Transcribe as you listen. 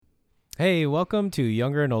Hey, welcome to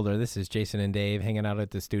Younger and Older. This is Jason and Dave hanging out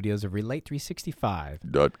at the studios of Relate 365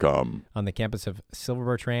 .com. on the campus of Silver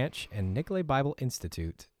Birch Ranch and Nicolay Bible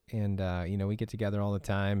Institute. And, we get together all the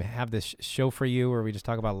time, have this show for you where we just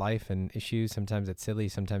talk about life and issues. Sometimes it's silly,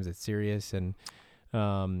 sometimes it's serious. And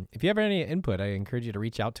if you have any input, I encourage you to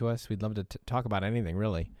reach out to us. We'd love to talk about anything,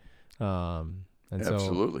 really.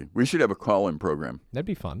 Absolutely. We should have a call-in program. That'd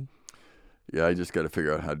be fun. Yeah, I just got to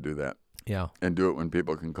figure out how to do that. Yeah. And do it when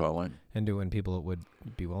people can call in. And do it when people would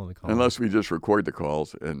be willing to call Unless we just record the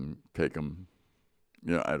calls and take them.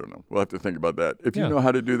 Yeah, I don't know. We'll have to think about that. If you know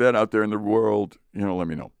how to do that out there in the world, let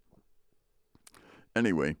me know.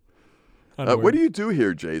 Anyway, what do you do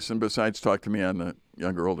here, Jason, besides talk to me on the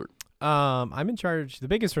Younger Older? I'm in charge. The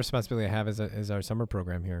biggest responsibility I have is our summer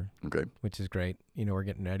program here. Okay. Which is great. We're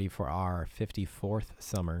getting ready for our 54th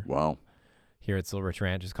summer. Wow. Here at Silver Birch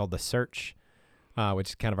Ranch. It's called The Search, which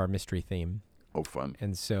is kind of our mystery theme. Oh, fun.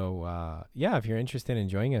 And so, if you're interested in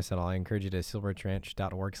joining us at all, I encourage you to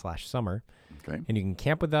silverbirchranch.org/summer. Okay. And you can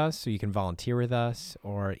camp with us, or you can volunteer with us,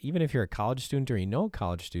 or even if you're a college student or you know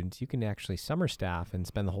college students, you can actually summer staff and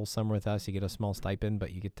spend the whole summer with us. You get a small stipend,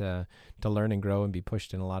 but you get to learn and grow and be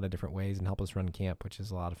pushed in a lot of different ways and help us run camp, which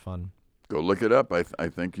is a lot of fun. Go look it up. I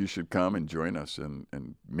think you should come and join us and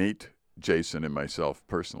meet Jason and myself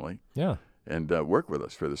personally. Yeah. And work with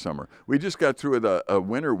us for the summer. We just got through with a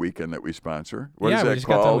winter weekend that we sponsor. What is we that just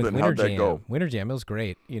got done called, with and Winter how'd that Jam. go? Winter Jam, it was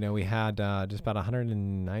great. We had just about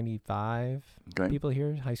 195 people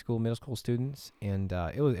here, high school, middle school students, and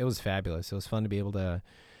it was fabulous. It was fun to be able to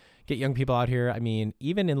get young people out here. I mean,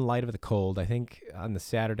 even in light of the cold, I think on the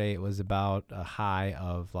Saturday it was about a high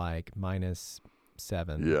of like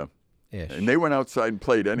 -7. Yeah. Ish. And they went outside and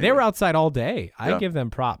played anyway. They were outside all day. I Yeah. give them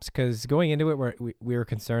props because going into it, we were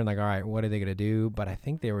concerned, like, all right, what are they going to do? But I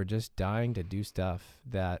think they were just dying to do stuff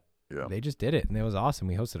that they just did it. And it was awesome.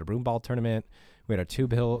 We hosted a broom ball tournament. We had our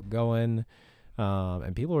tube hill going.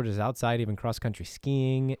 And people were just outside, even cross-country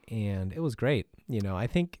skiing. And it was great. I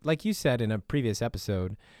think, like you said in a previous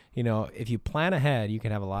episode, if you plan ahead, you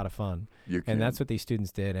can have a lot of fun. You can. And that's what these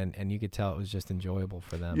students did. And you could tell it was just enjoyable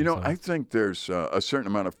for them. I think there's a certain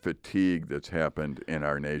amount of fatigue that's happened in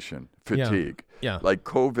our nation. Fatigue. Yeah. Like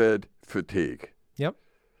COVID fatigue. Yep.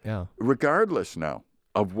 Yeah. Regardless now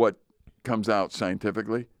of what comes out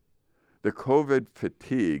scientifically, the COVID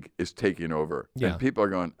fatigue is taking over. Yeah. And people are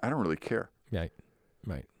going, I don't really care.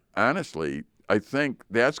 Right. Honestly, I think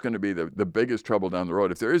that's going to be the biggest trouble down the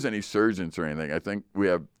road. If there is any surgeons or anything, I think we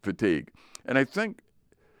have fatigue. And I think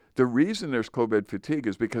the reason there's COVID fatigue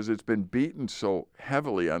is because it's been beaten so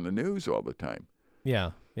heavily on the news all the time.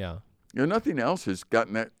 Yeah. Nothing else has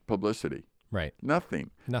gotten that publicity. Right.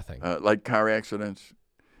 Nothing. Nothing. Car accidents.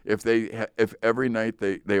 If every night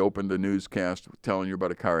they opened a newscast telling you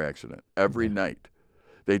about a car accident, every night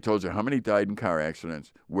they told you how many died in car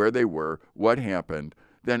accidents, where they were, what happened,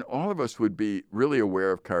 then all of us would be really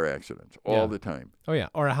aware of car accidents all the time. Oh, yeah.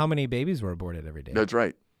 Or how many babies were aborted every day. That's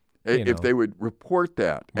right. If they would report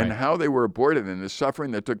that and how they were aborted and the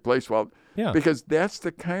suffering that took place, because that's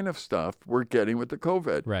the kind of stuff we're getting with the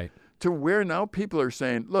COVID. Right. To where now people are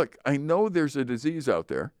saying, look, I know there's a disease out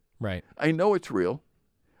there. Right. I know it's real.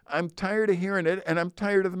 I'm tired of hearing it, and I'm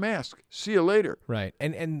tired of the mask. See you later. Right.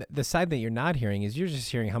 And the side that you're not hearing is you're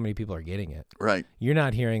just hearing how many people are getting it. Right. You're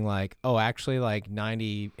not hearing like, oh, actually like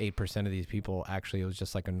 98% of these people actually it was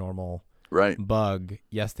just like a normal bug.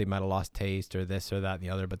 Yes, they might have lost taste or this or that and the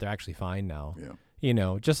other, but they're actually fine now.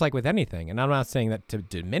 Yeah. Just like with anything. And I'm not saying that to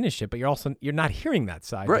diminish it, but you're not hearing that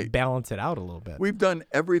side to balance it out a little bit. We've done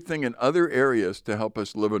everything in other areas to help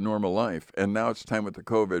us live a normal life, and now it's time with the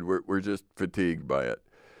COVID. We're just fatigued by it.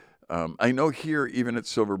 I know here, even at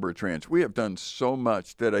Silver Birch Ranch, we have done so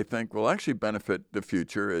much that I think will actually benefit the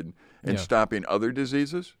future in stopping other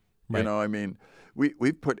diseases. Right.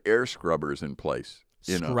 We've put air scrubbers in place.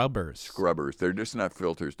 Scrubbers. They're just not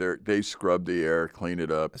filters. They scrub the air, clean it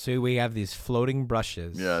up. So we have these floating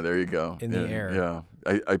brushes. Yeah, there you go. In the air.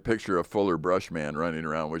 Yeah. I picture a Fuller Brush man running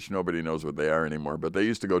around, which nobody knows what they are anymore, but they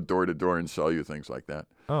used to go door to door and sell you things like that.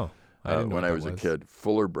 Oh, I didn't know when I was a kid.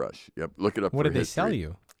 Fuller Brush. Yep. Look it up. What did they sell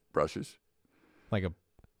you? Brushes. Like a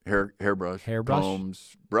hairbrush,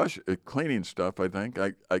 combs, cleaning stuff. I think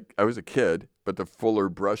I was a kid, but the Fuller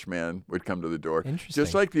Brush man would come to the door,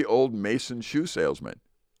 just like the old Mason shoe salesman.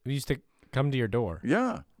 He used to come to your door.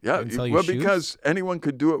 Yeah. And sell you shoes? Because anyone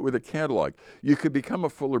could do it with a catalog. You could become a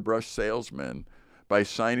Fuller Brush salesman by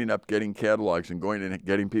signing up, getting catalogs, and going and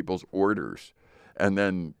getting people's orders, and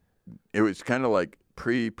then it was kind of like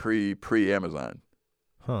pre Amazon.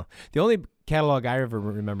 Huh. The only catalog I ever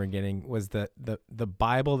remember getting was the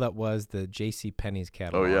Bible that was the J.C. Penney's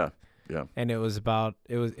catalog. Oh, yeah. Yeah. And it was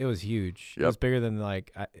huge. Yep. It was bigger than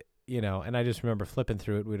like, and I just remember flipping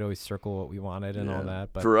through it. We'd always circle what we wanted and all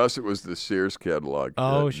that. But for us, it was the Sears catalog.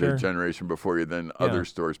 Oh, the generation before you. Then other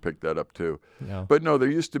stores picked that up too. Yeah. But no, there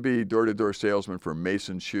used to be door-to-door salesmen for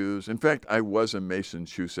Mason shoes. In fact, I was a Mason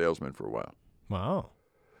shoe salesman for a while. Wow.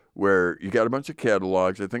 Where you got a bunch of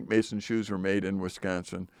catalogs. I think Mason shoes were made in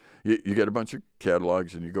Wisconsin. You get a bunch of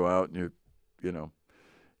catalogs, and you go out and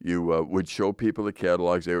you would show people the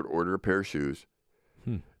catalogs. They would order a pair of shoes.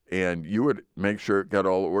 And you would make sure it got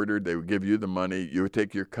all ordered. They would give you the money. You would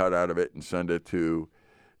take your cut out of it and send it to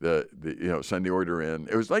send the order in.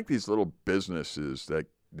 It was like these little businesses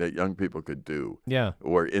that young people could do. Yeah.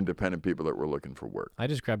 Or independent people that were looking for work. I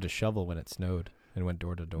just grabbed a shovel when it snowed and went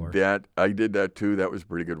door to door. I did that too. That was a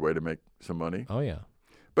pretty good way to make some money. Oh, yeah.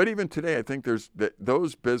 But even today, I think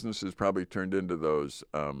those businesses probably turned into those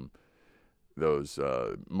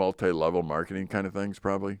multi-level marketing kind of things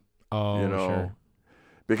probably. Oh, sure.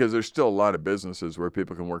 Because there's still a lot of businesses where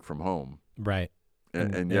people can work from home. Right.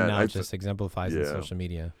 And now it just exemplifies in social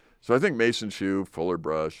media. So I think Mason Shoe, Fuller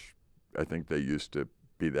Brush, I think they used to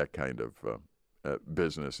be that kind of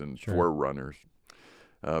business and forerunners.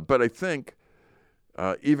 But I think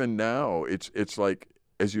even now it's like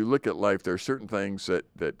as you look at life, there are certain things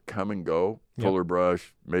that come and go. Yep. Fuller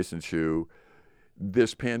Brush, Mason Shoe.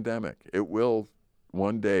 This pandemic, it will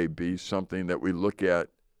one day be something that we look at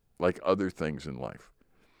like other things in life.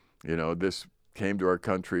 This came to our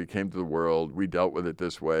country, came to the world. We dealt with it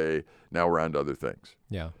this way. Now we're on to other things.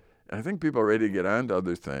 Yeah. And I think people are ready to get on to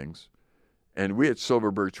other things. And we at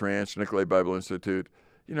Silver Birch Ranch, Nicolet Bible Institute,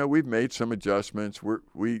 we've made some adjustments.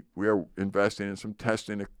 We are investing in some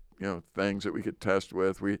testing, things that we could test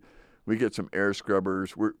with. We get some air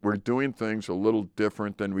scrubbers. We're doing things a little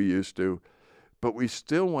different than we used to. But we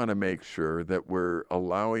still want to make sure that we're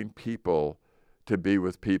allowing people to be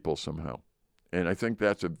with people somehow. And I think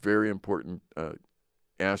that's a very important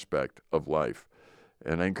aspect of life.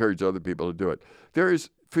 And I encourage other people to do it. There is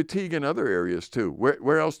fatigue in other areas, too.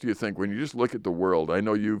 Where else do you think, when you just look at the world, I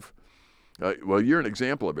know you're an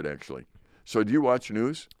example of it, actually. So do you watch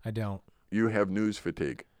news? I don't. You have news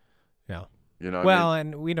fatigue. Yeah.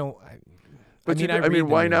 And we don't.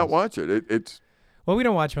 Why not watch it? It's. Well, we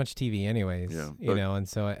don't watch much TV anyways, and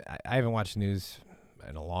so I haven't watched news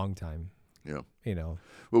in a long time. Yeah.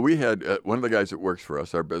 Well, we had one of the guys that works for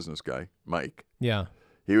us, our business guy, Mike. Yeah.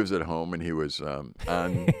 He was at home and he was on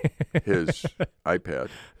his iPad.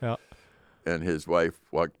 Yeah. And his wife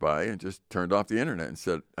walked by and just turned off the internet and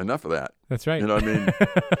said, "Enough of that." That's right.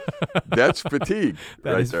 That's fatigue.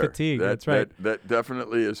 That right is there. Fatigue. That's right. That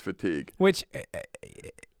definitely is fatigue. Which,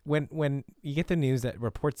 when you get the news that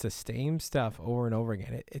reports the same stuff over and over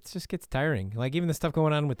again, it just gets tiring. Like even the stuff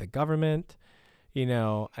going on with the government,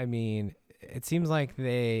 it seems like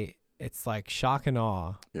it's like shock and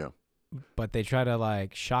awe. Yeah. But they try to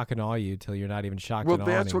like shock and awe you till you're not even shocked and awe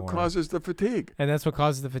anymore. Well, that's what causes the fatigue. And that's what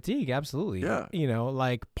causes the fatigue, absolutely. Yeah.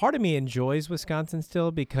 Like part of me enjoys Wisconsin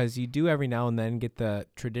still because you do every now and then get the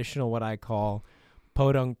traditional, what I call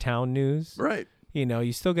podunk town news. Right.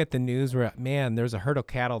 You still get the news where, man, there's a herd of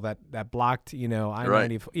cattle that blocked, I-90,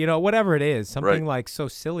 right. Whatever it is, something right. like so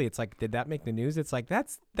silly. It's like, did that make the news? It's like,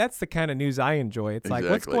 that's the kind of news I enjoy. It's exactly.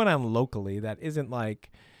 like, what's going on locally that isn't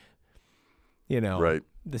like, right.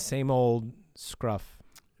 the same old scruff.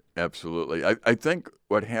 Absolutely. I think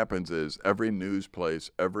what happens is every news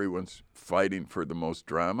place, everyone's fighting for the most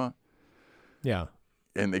drama. Yeah.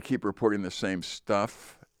 And they keep reporting the same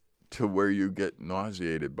stuff to where you get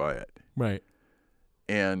nauseated by it. Right.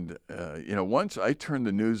 And, once I turned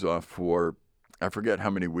the news off for, I forget how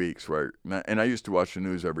many weeks, and I used to watch the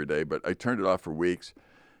news every day, but I turned it off for weeks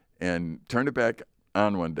and turned it back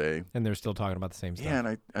on one day. And they're still talking about the same stuff. Yeah,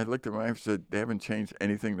 and I looked at my wife and said, they haven't changed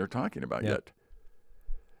anything they're talking about yet.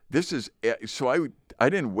 This is, so I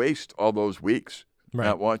didn't waste all those weeks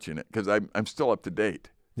not watching it because I'm still up to date.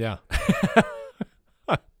 Yeah.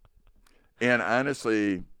 And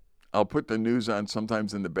honestly, I'll put the news on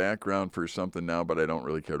sometimes in the background for something now, but I don't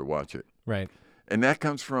really care to watch it. Right. And that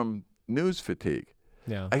comes from news fatigue.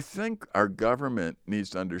 Yeah. I think our government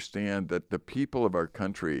needs to understand that the people of our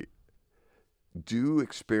country do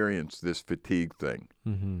experience this fatigue thing.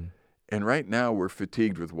 Mm-hmm. And right now we're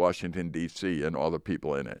fatigued with Washington, D.C. and all the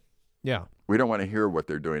people in it. Yeah. We don't want to hear what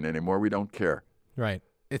they're doing anymore. We don't care. Right.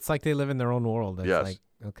 It's like they live in their own world. It's yes. like,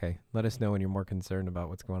 okay, let us know when you're more concerned about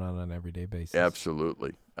what's going on an everyday basis.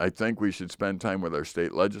 Absolutely. I think we should spend time with our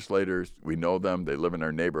state legislators. We know them. They live in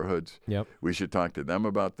our neighborhoods. Yep. We should talk to them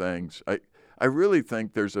about things. I really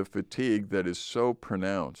think there's a fatigue that is so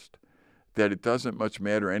pronounced that it doesn't much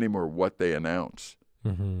matter anymore what they announce.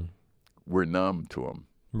 Mm-hmm. We're numb to them.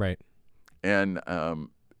 Right. And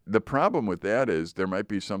the problem with that is there might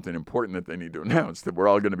be something important that they need to announce that we're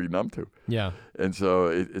all going to be numb to. Yeah. And so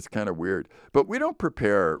it's kind of weird. But we don't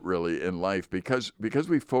prepare really in life because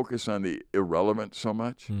we focus on the irrelevant so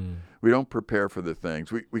much. We don't prepare for the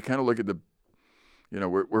things. We kind of look at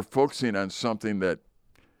we're focusing on something that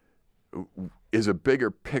is a bigger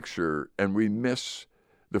picture, and we miss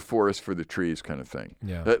the forest for the trees kind of thing.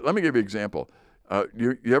 Yeah. Let me give you an example.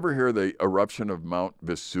 You ever hear the eruption of Mount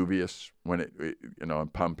Vesuvius when it in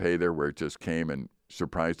Pompeii there, where it just came and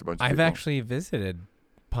surprised a bunch of people? I've actually visited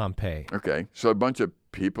Pompeii. Okay, so a bunch of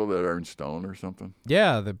people that are in stone or something?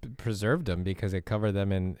 Yeah, they preserved them because it covered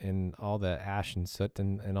them in all the ash and soot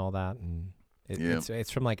and all that. And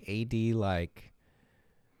it's from like AD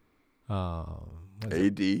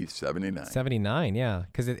AD 79. 79, yeah,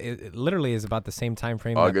 because it literally is about the same time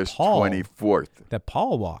frame August 24th that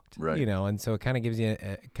Paul walked, right? And so it kind of gives you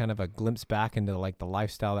a kind of a glimpse back into like the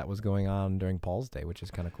lifestyle that was going on during Paul's day, which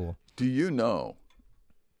is kind of cool. Do you know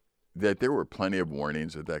that there were plenty of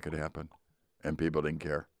warnings that could happen, and people didn't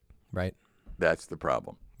care? Right. That's the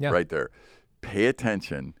problem. Yeah. Right there. Pay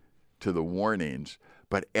attention to the warnings,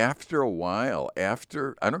 but after a while, I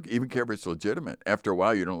don't even care if it's legitimate. After a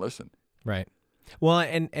while, you don't listen. Right. Well,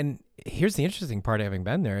 and here's the interesting part of having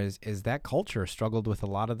been there is that culture struggled with a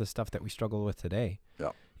lot of the stuff that we struggle with today.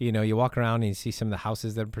 Yeah. You walk around and you see some of the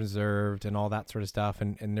houses that are preserved and all that sort of stuff.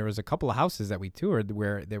 And there was a couple of houses that we toured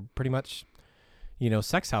where they're pretty much,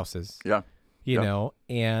 sex houses. Yeah.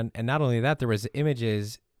 And not only that, there was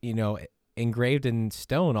images, engraved in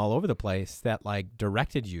stone all over the place that like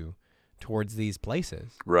directed you towards these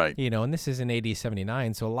places. Right. And this is in AD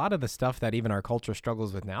 79. So a lot of the stuff that even our culture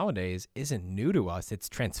struggles with nowadays isn't new to us. It's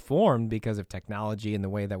transformed because of technology and the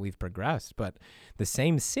way that we've progressed. But the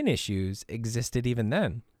same sin issues existed even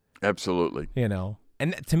then. Absolutely.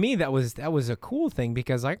 And to me, that was a cool thing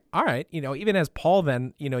because like, all right, even as Paul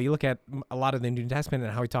then, you look at a lot of the New Testament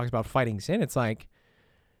and how he talks about fighting sin, it's like,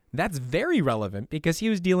 that's very relevant because he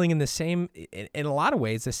was dealing in the same, in a lot of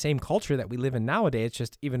ways, the same culture that we live in nowadays. It's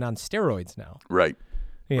just even on steroids now. Right.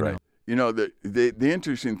 You know. The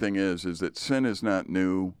interesting thing is that sin is not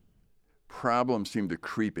new. Problems seem to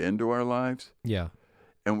creep into our lives. Yeah.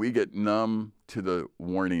 And we get numb to the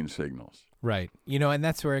warning signals. Right. And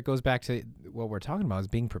that's where it goes back to what we're talking about is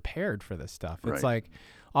being prepared for this stuff. It's right. like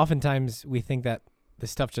oftentimes we think that the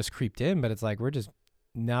stuff just creeped in, but it's like we're just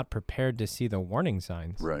not prepared to see the warning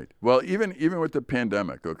signs. Right. Well, even with the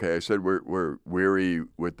pandemic, okay, I said we're weary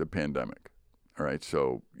with the pandemic. All right.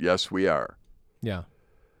 So, yes, we are. Yeah.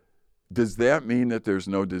 Does that mean that there's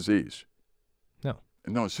no disease? No.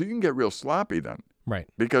 No. So you can get real sloppy then. Right.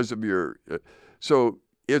 Because of your so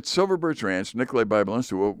at Silver Birch Ranch, Nicolay Bible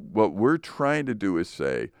Institute, what we're trying to do is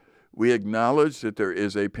say we acknowledge that there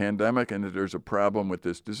is a pandemic and that there's a problem with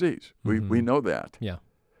this disease. Mm-hmm. We know that. Yeah.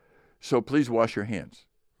 So please wash your hands.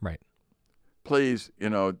 Right. Please,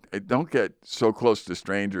 don't get so close to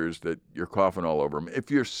strangers that you're coughing all over them. If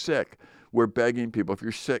you're sick, we're begging people, if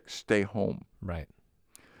you're sick, stay home. Right.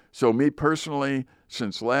 So me personally,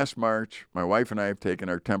 since last March, my wife and I have taken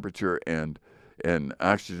our temperature and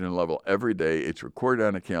oxygen level every day. It's recorded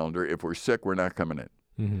on a calendar. If we're sick, we're not coming in.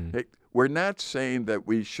 Mm-hmm. We're not saying that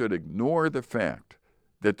we should ignore the fact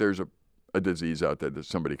that there's a disease out there that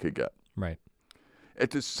somebody could get. Right.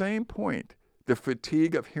 At the same point, the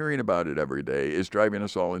fatigue of hearing about it every day is driving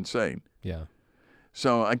us all insane. Yeah.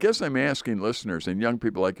 So I guess I'm asking listeners and young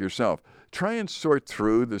people like yourself, try and sort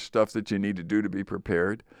through the stuff that you need to do to be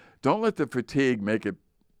prepared. Don't let the fatigue make it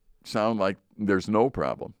sound like there's no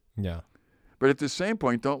problem. Yeah. But at the same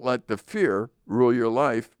point, don't let the fear rule your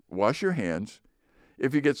life. Wash your hands.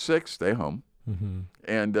 If you get sick, stay home. Mm-hmm.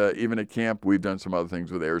 And even at camp, we've done some other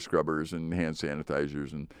things with air scrubbers and hand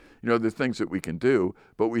sanitizers and, the things that we can do,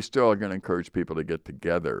 but we still are going to encourage people to get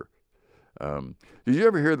together. Did you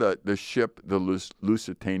ever hear the ship, the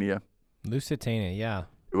Lusitania? Lusitania, yeah.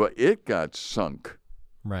 Well, it got sunk.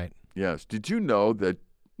 Right. Yes. Did you know that,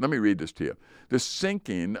 let me read this to you. The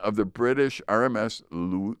sinking of the British RMS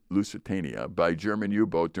Lusitania by German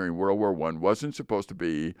U-boat during World War I wasn't supposed to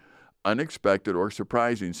be unexpected or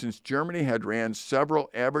surprising, since Germany had ran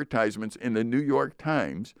several advertisements in the New York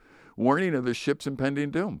Times warning of the ship's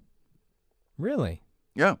impending doom. Really?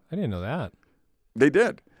 Yeah. I didn't know that. They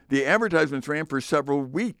did. The advertisements ran for several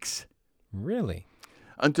weeks. Really?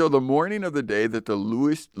 Until the morning of the day that the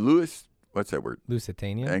what's that word?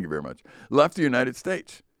 Lusitania? Thank you very much. Left the United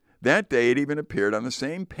States. That day it even appeared on the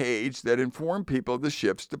same page that informed people of the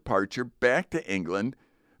ship's departure back to England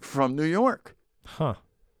from New York. Huh.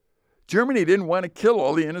 Germany didn't want to kill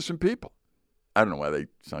all the innocent people. I don't know why they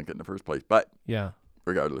sunk it in the first place, but yeah,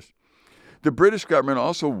 regardless. The British government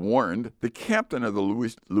also warned the captain of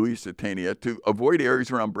the Lusitania to avoid areas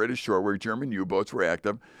around British shore where German U-boats were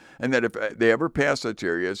active, and that if they ever passed such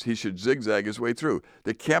areas, he should zigzag his way through.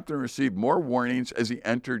 The captain received more warnings as he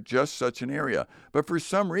entered just such an area, but for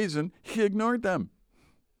some reason, he ignored them.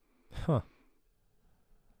 Huh.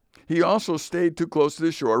 He also stayed too close to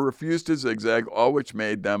the shore, refused to zigzag, all which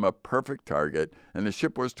made them a perfect target, and the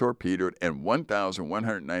ship was torpedoed, and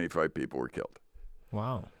 1,195 people were killed.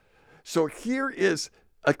 Wow. So here is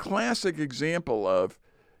a classic example of,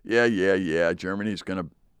 Germany's going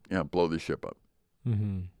to blow the ship up.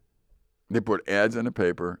 Mm-hmm. They put ads in the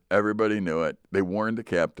paper. Everybody knew it. They warned the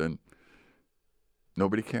captain.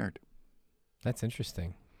 Nobody cared. That's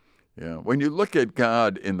interesting. Yeah. When you look at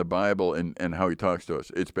God in the Bible and how he talks to us,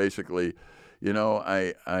 it's basically,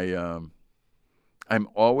 I'm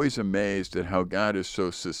always amazed at how God is so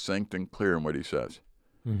succinct and clear in what he says.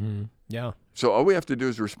 Mm-hmm. Yeah. So all we have to do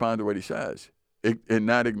is respond to what he says and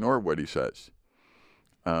not ignore what he says.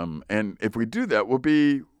 And if we do that, we'll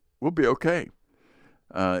be okay.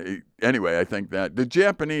 Anyway, I think that the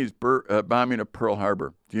Japanese bombing of Pearl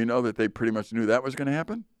Harbor, do you know that they pretty much knew that was going to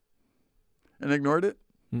happen and ignored it?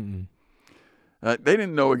 Mm-mm. They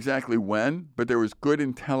didn't know exactly when, but there was good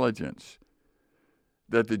intelligence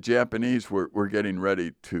that the Japanese were getting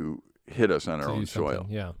ready to hit us on our own soil.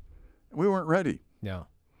 Yeah. We weren't ready. Yeah.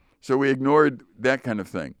 So we ignored that kind of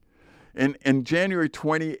thing. In January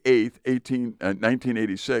 28th,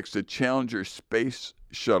 1986, the Challenger space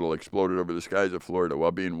shuttle exploded over the skies of Florida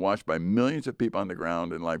while being watched by millions of people on the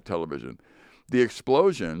ground and live television. The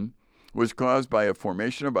explosion was caused by a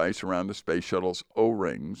formation of ice around the space shuttle's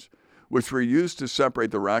O-rings, which were used to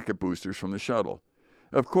separate the rocket boosters from the shuttle.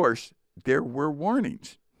 Of course, there were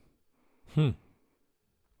warnings.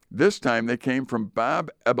 This time they came from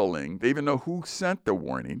Bob Ebeling. They even know who sent the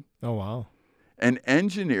warning. Oh, wow. An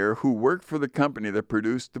engineer who worked for the company that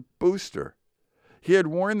produced the booster. He had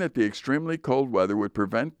warned that the extremely cold weather would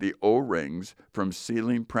prevent the O-rings from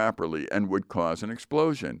sealing properly and would cause an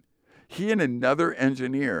explosion. He and another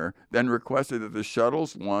engineer then requested that the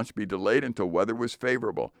shuttle's launch be delayed until weather was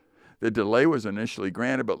favorable. The delay was initially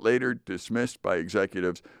granted, but later dismissed by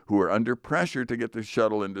executives who were under pressure to get the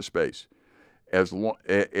shuttle into space. As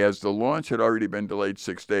the launch had already been delayed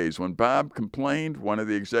 6 days, when Bob complained, one of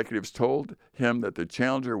the executives told him that the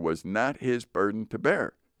Challenger was not his burden to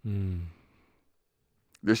bear.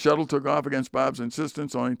 The shuttle took off against Bob's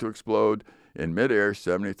insistence, only to explode in midair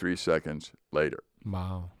 73 seconds later.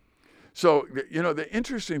 Wow. So, the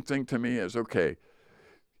interesting thing to me is, okay,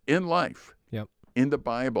 in life, Yep. in the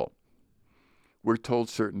Bible, we're told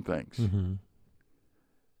certain things. Mm-hmm.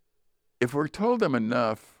 If we're told them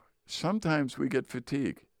enough, sometimes we get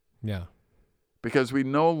fatigued. Yeah. Because we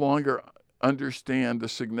no longer understand the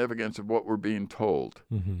significance of what we're being told.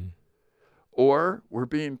 Mm-hmm. Or we're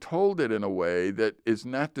being told it in a way that is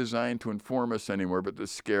not designed to inform us anymore, but to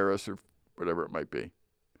scare us or whatever it might be.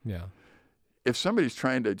 Yeah. If somebody's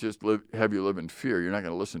trying to just have you live in fear, you're not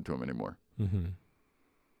going to listen to them anymore. Mm-hmm.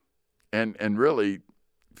 And really,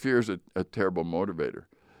 fear is a terrible motivator.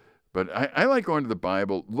 But I like going to the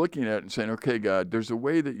Bible, looking at it and saying, okay, God, there's a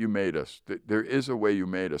way that you made us. There is a way you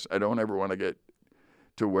made us. I don't ever want to get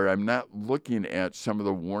to where I'm not looking at some of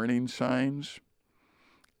the warning signs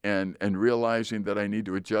and realizing that I need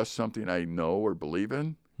to adjust something I know or believe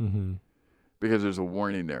in. Mm-hmm. Because there's a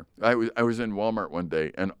warning there. I was in Walmart one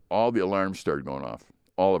day, and all the alarms started going off,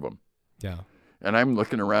 all of them. Yeah. And I'm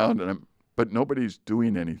looking around, but nobody's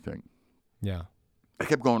doing anything. Yeah. I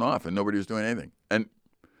kept going off, and nobody was doing anything. And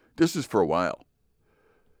this is for a while.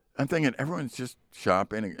 I'm thinking everyone's just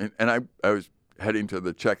shopping, and I was heading to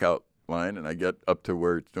the checkout line, and I get up to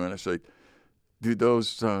where it's doing. I say, "Do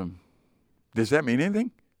those? Does that mean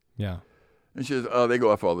anything?" Yeah. And she says, "Oh, they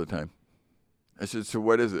go off all the time." I said, "So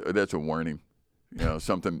what is it?" "Oh, that's a warning.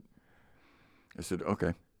 Something." I said,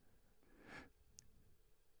 "Okay."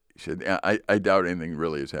 He said, "Yeah, I doubt anything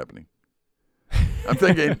really is happening." I'm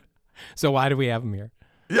thinking. So why do we have them here?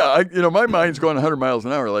 Yeah, my mind's going 100 miles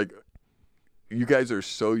an hour. Like, you guys are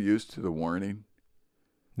so used to the warning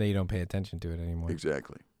that you don't pay attention to it anymore.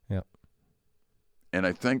 Exactly. Yep. And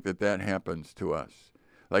I think that happens to us.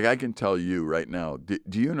 Like, I can tell you right now. Do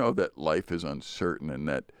you know that life is uncertain and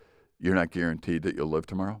that you're not guaranteed that you'll live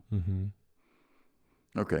tomorrow? Mm-hmm.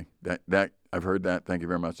 Okay, that I've heard that. Thank you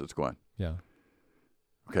very much. Let's go on. Yeah.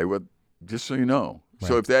 Okay, well, just so you know. Right.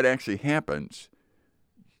 So if that actually happens,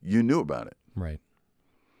 you knew about it. Right.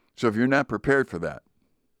 So if you're not prepared for that,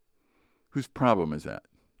 whose problem is that?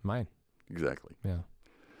 Mine. Exactly. Yeah.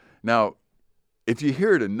 Now, if you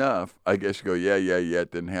hear it enough, I guess you go, yeah,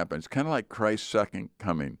 it didn't happen. It's kind of like Christ's second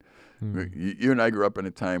coming. You and I grew up in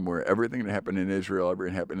a time where everything that happened in Israel,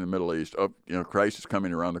 everything happened in the Middle East. Christ is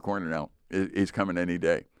coming around the corner now. He's coming any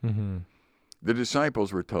day. Mm-hmm. The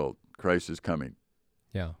disciples were told Christ is coming.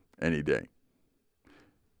 Yeah. Any day.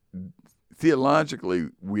 Theologically,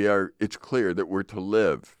 it's clear that we're to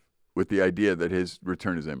live with the idea that his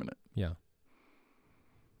return is imminent. Yeah.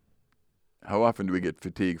 How often do we get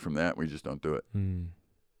fatigued from that? We just don't do it.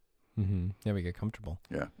 Mm-hmm. Yeah, we get comfortable.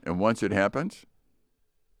 Yeah. And once it happens,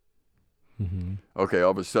 okay, all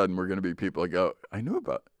of a sudden we're going to be people that go, I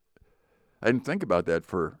didn't think about that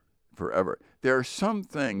for forever. There are some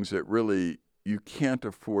things that really you can't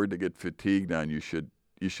afford to get fatigued on. You should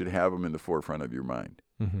have them in the forefront of your mind.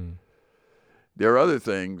 Mm-hmm. There are other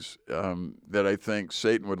things that I think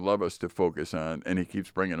Satan would love us to focus on, and he keeps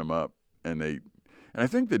bringing them up. And I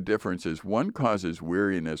think the difference is one causes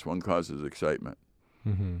weariness, one causes excitement.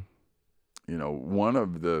 Mm-hmm. One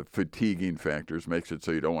of the fatiguing factors makes it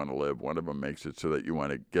so you don't want to live. One of them makes it so that you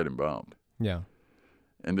want to get involved. Yeah.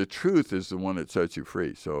 And the truth is the one that sets you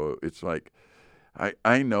free. So it's like,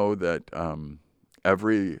 I know that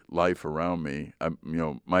every life around me,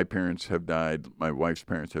 my parents have died, my wife's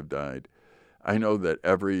parents have died. I know that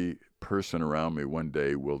every person around me one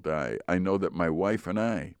day will die. I know that my wife and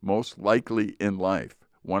I, most likely in life,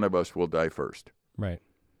 one of us will die first. Right.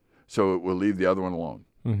 So it will leave the other one alone.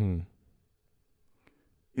 Mm-hmm.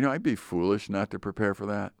 I'd be foolish not to prepare for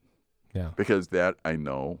that. Yeah. Because that I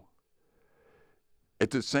know. At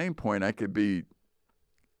the same point, I could be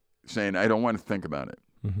saying, I don't want to think about it.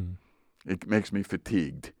 Mm-hmm. It makes me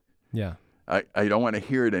fatigued. Yeah. I don't want to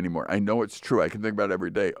hear it anymore. I know it's true. I can think about it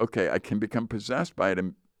every day. Okay, I can become possessed by it.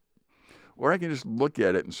 Or I can just look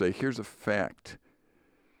at it and say, here's a fact.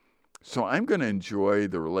 So I'm going to enjoy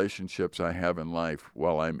the relationships I have in life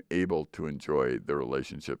while I'm able to enjoy the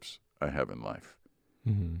relationships I have in life.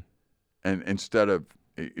 Mm-hmm. And instead of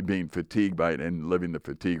being fatigued by it and living the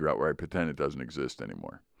fatigue route where I pretend it doesn't exist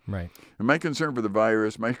anymore. Right. And my concern for the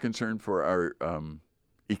virus, my concern for our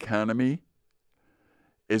economy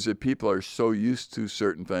is that people are so used to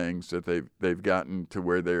certain things that they've gotten to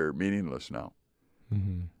where they're meaningless now.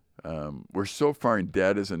 Mm-hmm. We're so far in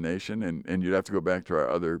debt as a nation, and you'd have to go back to our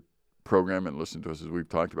other program and listen to us as we've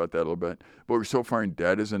talked about that a little bit, but we're so far in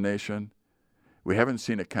debt as a nation, we haven't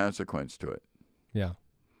seen a consequence to it. Yeah.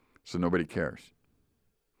 So nobody cares.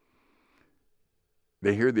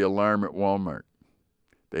 They hear the alarm at Walmart.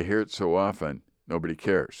 They hear it so often, nobody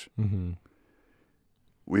cares. Mm-hmm.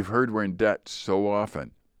 We've heard we're in debt so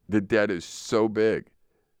often. The debt is so big,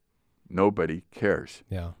 nobody cares.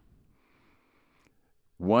 Yeah.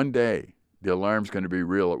 One day, the alarm's going to be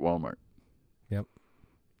real at Walmart. Yep.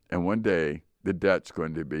 And one day, the debt's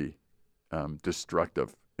going to be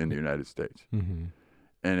destructive in the United States. Mm-hmm.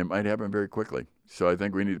 And it might happen very quickly. So I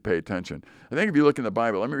think we need to pay attention. I think if you look in the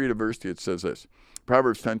Bible, let me read a verse to you. It says this.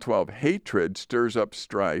 Proverbs 10:12, hatred stirs up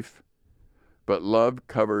strife, but love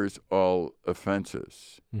covers all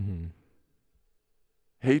offenses. Mm-hmm.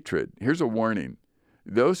 Hatred. Here's a warning.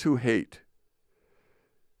 Those who hate,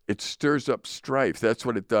 it stirs up strife. That's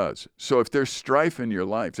what it does. So if there's strife in your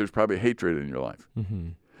life, there's probably hatred in your life. Mm-hmm.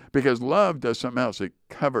 Because love does something else. It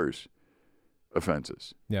covers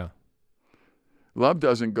offenses. Yeah. Love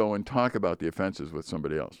doesn't go and talk about the offenses with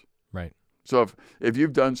somebody else. Right. So if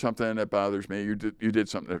you've done something that bothers me, you did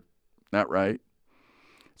something that's not right,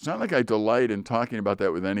 it's not like I delight in talking about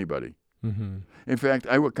that with anybody. Mm-hmm. In fact,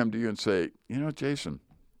 I will come to you and say, Jason,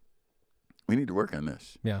 we need to work on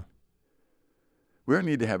this. Yeah. We don't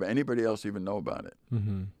need to have anybody else even know about it.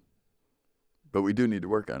 Mm-hmm. But we do need to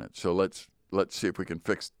work on it. So let's see if we can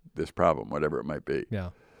fix this problem, whatever it might be. Yeah.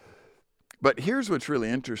 But here's what's really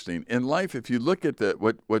interesting. In life, if you look at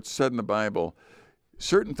what's said in the Bible,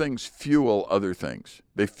 certain things fuel other things.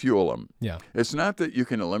 They fuel them. Yeah. It's not that you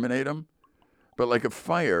can eliminate them, but like a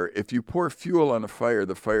fire, if you pour fuel on a fire,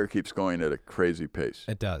 the fire keeps going at a crazy pace.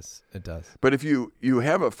 It does. It does. But if you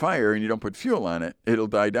have a fire and you don't put fuel on it, it'll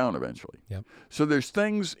die down eventually. Yep. So there's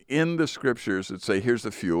things in the scriptures that say, here's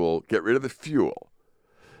the fuel, get rid of the fuel.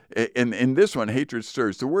 In this one, hatred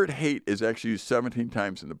stirs. The word hate is actually used 17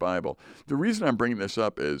 times in the Bible. The reason I'm bringing this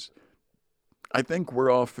up is I think we're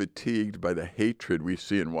all fatigued by the hatred we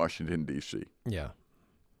see in Washington, D.C. Yeah.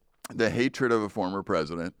 The hatred of a former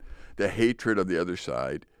president, the hatred of the other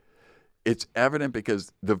side. It's evident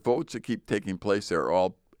because the votes that keep taking place there are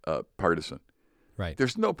all partisan. Right.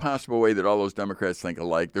 There's no possible way that all those Democrats think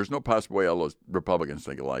alike. There's no possible way all those Republicans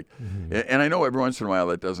think alike. Mm-hmm. And I know every once in a while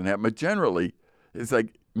that doesn't happen, but generally it's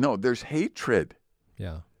like, no, there's hatred.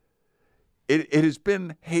 Yeah. it has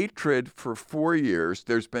been hatred for 4 years.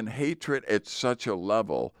 There's been hatred at such a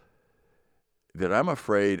level that I'm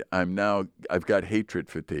afraid I've got hatred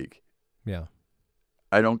fatigue. Yeah.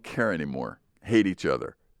 I don't care anymore. Hate each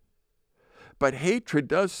other. But hatred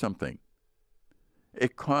does something.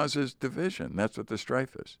 It causes division. That's what the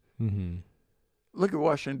strife is. Mm-hmm. Look at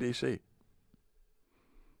Washington, D.C.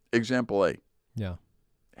 Example A. Yeah.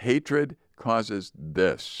 Hatred causes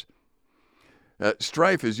this.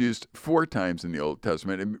 Strife is used 4 times in the Old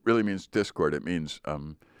Testament. It really means discord. It means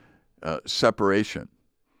separation.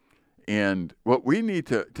 And what we need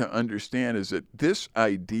to understand is that this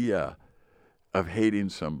idea of hating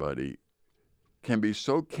somebody can be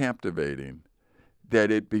so captivating that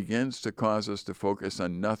it begins to cause us to focus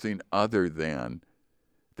on nothing other than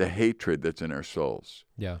the hatred that's in our souls.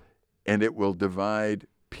 Yeah. And it will divide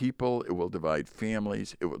people, it will divide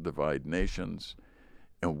families, it will divide nations.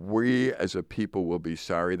 And we as a people will be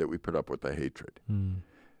sorry that we put up with the hatred. Mm.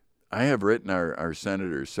 I have written our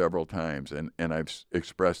senators several times, and I've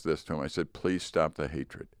expressed this to them. I said, please stop the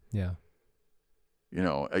hatred. Yeah. You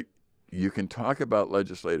know, you can talk about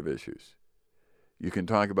legislative issues. You can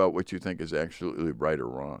talk about what you think is absolutely right or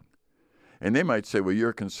wrong. And they might say, well,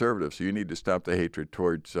 you're a conservative, so you need to stop the hatred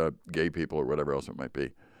towards gay people or whatever else it might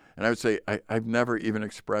be. And I would say, I've never even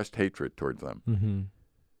expressed hatred towards them. Mm-hmm.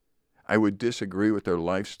 I would disagree with their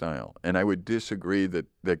lifestyle, and I would disagree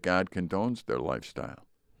that God condones their lifestyle.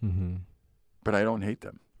 Mm-hmm. But I don't hate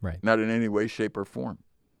them. Right. Not in any way, shape, or form.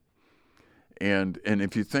 And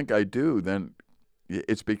if you think I do, then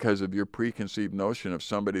it's because of your preconceived notion of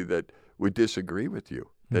somebody that would disagree with you,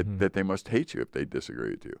 that they must hate you if they disagree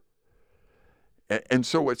with you. And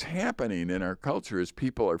so what's happening in our culture is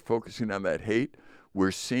people are focusing on that hate.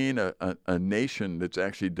 We're seeing a nation that's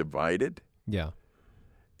actually divided. Yeah.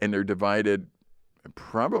 And they're divided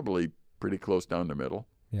probably pretty close down the middle.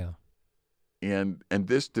 Yeah. And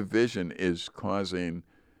this division is causing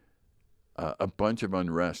a bunch of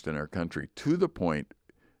unrest in our country to the point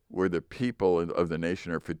where the people of the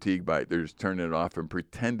nation are fatigued by it. They're just turning it off and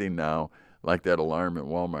pretending now, like that alarm at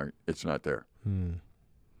Walmart, it's not there. Mm.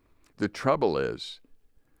 The trouble is,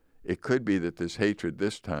 it could be that this hatred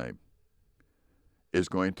this time is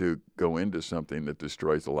going to go into something that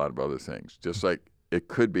destroys a lot of other things. Just like it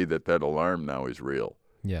could be that alarm now is real.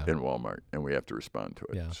 Yeah. In Walmart, and we have to respond to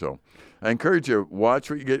it. Yeah. So I encourage you,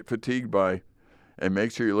 watch what you get fatigued by, and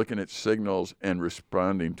make sure you're looking at signals and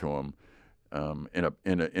responding to them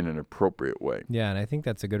in an appropriate way. Yeah, and I think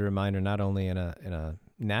that's a good reminder, not only in a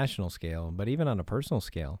national scale, but even on a personal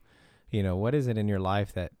scale. You know, what is it in your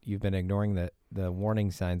life that you've been ignoring the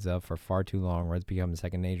warning signs of for far too long, where it's become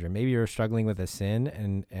second nature? Maybe you're struggling with a sin,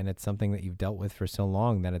 and it's something that you've dealt with for so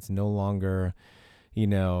long that it's no longer,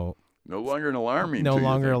 no longer alarming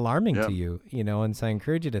to you, and so I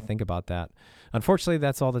encourage you to think about that. Unfortunately,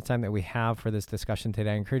 that's all the time that we have for this discussion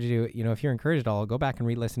today. I encourage you to, if you're encouraged at all, go back and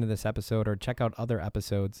re-listen to this episode or check out other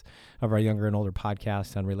episodes of our Younger and Older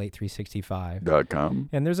podcast on Relate365.com.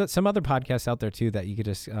 And there's some other podcasts out there too that you could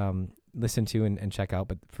just listen to and check out.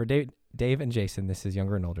 But for Dave and Jason, this is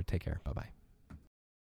Younger and Older. Take care. Bye-bye.